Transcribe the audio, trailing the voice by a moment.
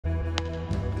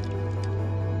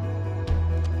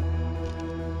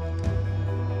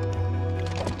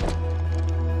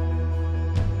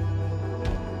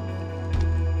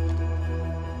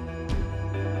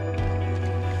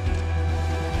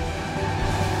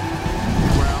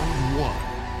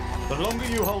The longer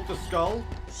you hold the skull,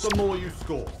 the more you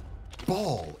score.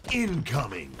 Ball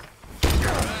incoming. We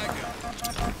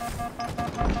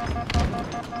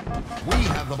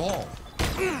have the ball.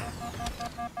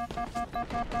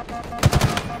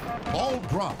 Ball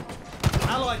dropped.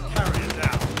 Allied carrier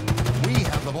down. We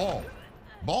have the ball.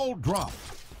 Ball dropped.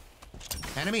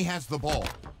 Enemy has the ball.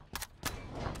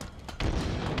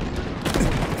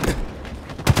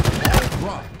 Ball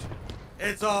dropped.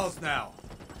 It's ours now.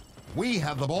 We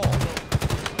have the ball.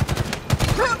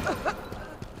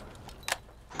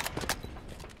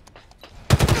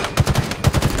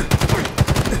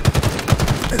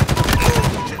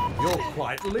 You're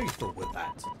quite lethal with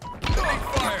that. Take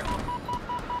fire!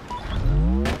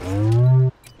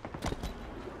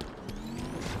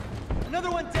 Another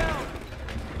one down!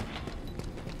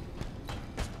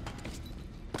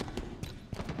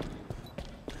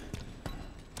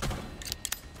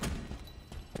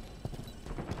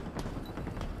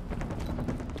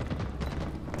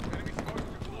 Enemy forces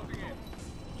are closing in.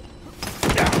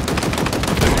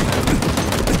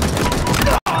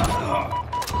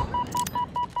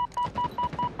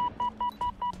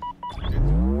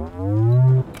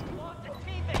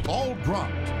 Ball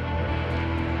dropped.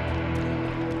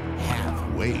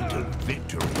 Halfway to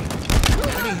victory.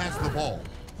 Enemy has the ball.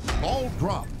 Ball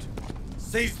dropped.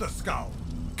 Seize the skull.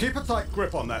 Keep a tight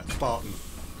grip on that, Spartan.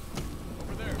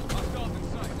 Over there, hostiles in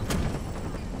sight.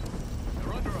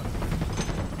 They're under us.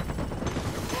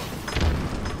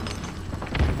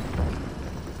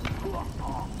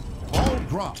 Ball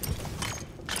dropped.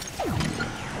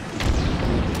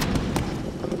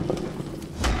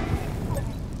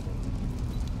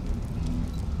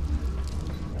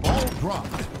 Ball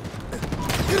dropped.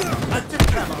 Active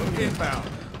camo inbound.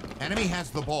 Enemy has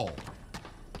the ball.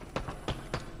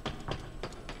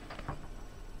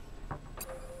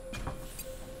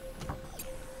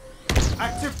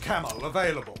 Active camo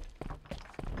available.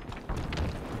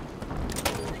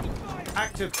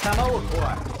 Active camo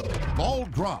acquired. Ball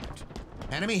dropped.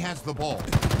 Enemy has the ball.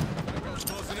 Enemy's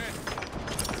closing in.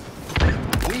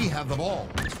 We have the ball.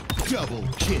 Double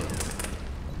kill.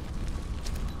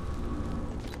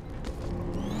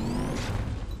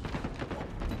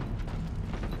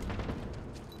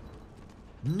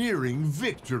 Nearing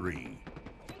victory.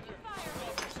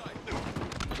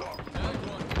 Tag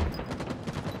one.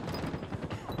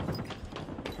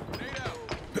 Grenade out.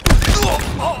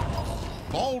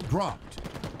 Ball dropped.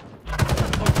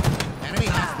 Enemy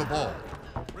has the ball.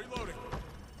 Reloading.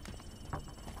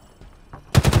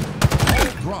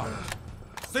 Ball dropped.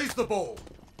 Seize the ball.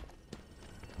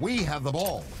 We have the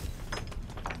ball.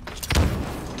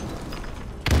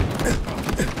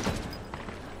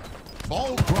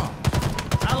 Ball dropped.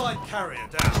 Allied carrier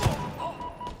down.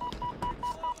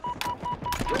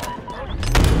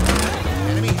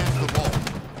 Enemy has the ball.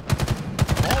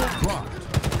 Ball dropped.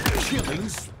 Killing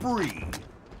spree.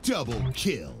 Double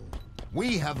kill.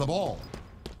 We have the ball.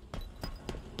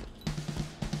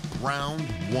 Round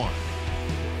one.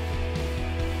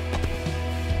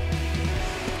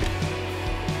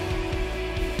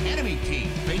 Enemy team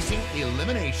facing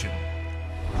elimination.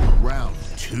 Round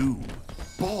two.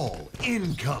 Ball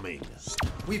incoming.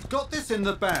 We've got this in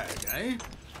the bag, eh?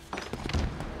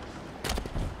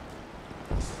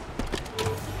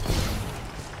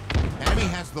 Enemy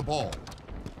has the ball.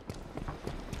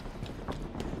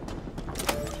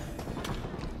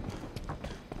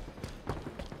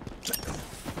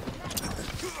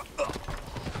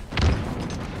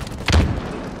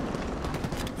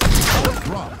 Ball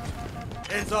dropped.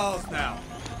 It's ours now.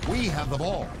 We have the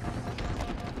ball.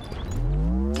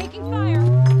 Taking fire.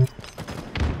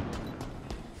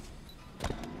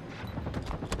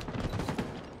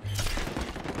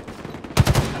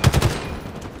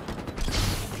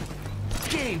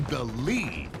 Gained the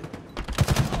lead.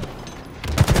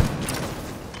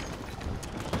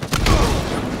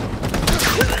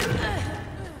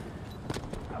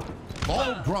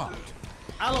 Ball dropped.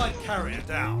 Allied carrier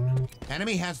down.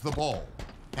 Enemy has the ball.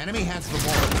 Enemy has the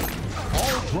ball.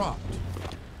 Ball dropped.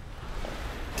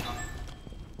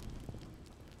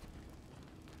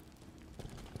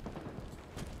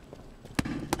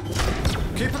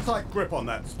 Keep a tight grip on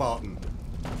that, Spartan.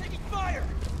 Taking fire!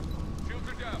 Shields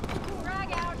are down.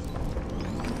 Frag out.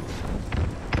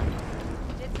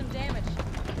 Did some damage.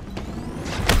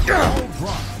 Ball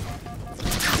dropped.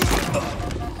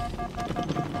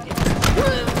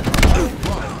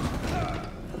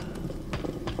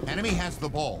 Enemy has the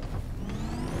ball.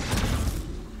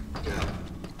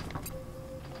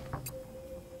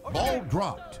 Ball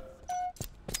dropped.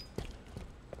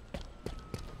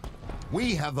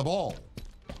 We have the ball.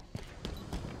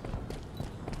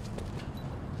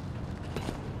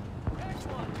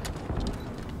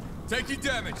 Taking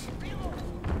damage.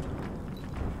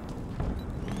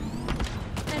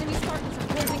 Enemy Spartans are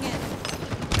closing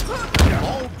in.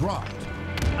 Ball dropped.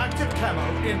 Active camo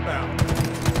inbound.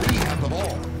 We have the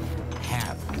ball.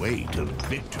 Halfway to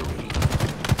victory.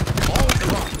 Ball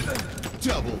dropped.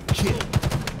 Double kill.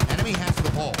 Enemy has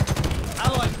the ball.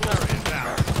 Allied flare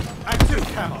inbound.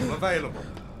 Active camo available.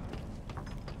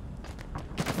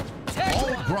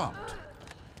 Ball dropped.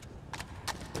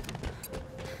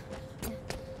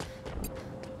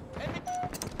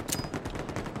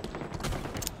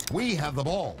 We have the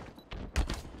ball.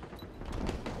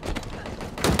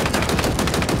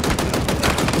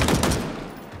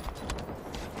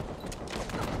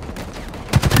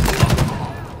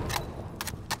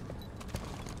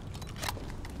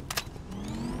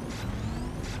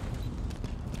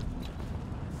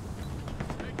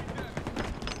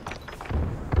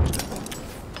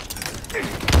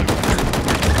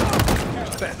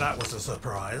 Bet that was a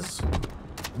surprise.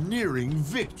 Nearing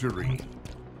victory.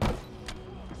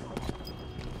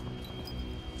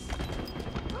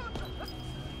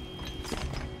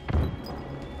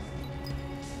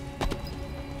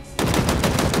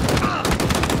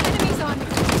 Enemies on me.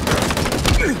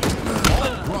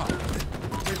 Ball dropped.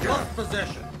 We've lost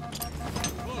possession.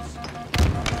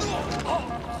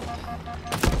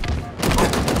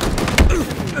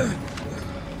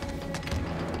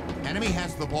 Enemy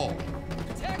has the ball.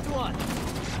 Attacked one.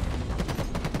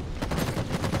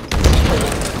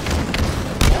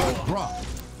 Ball dropped.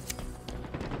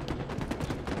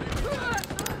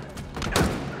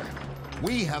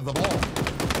 We have the ball.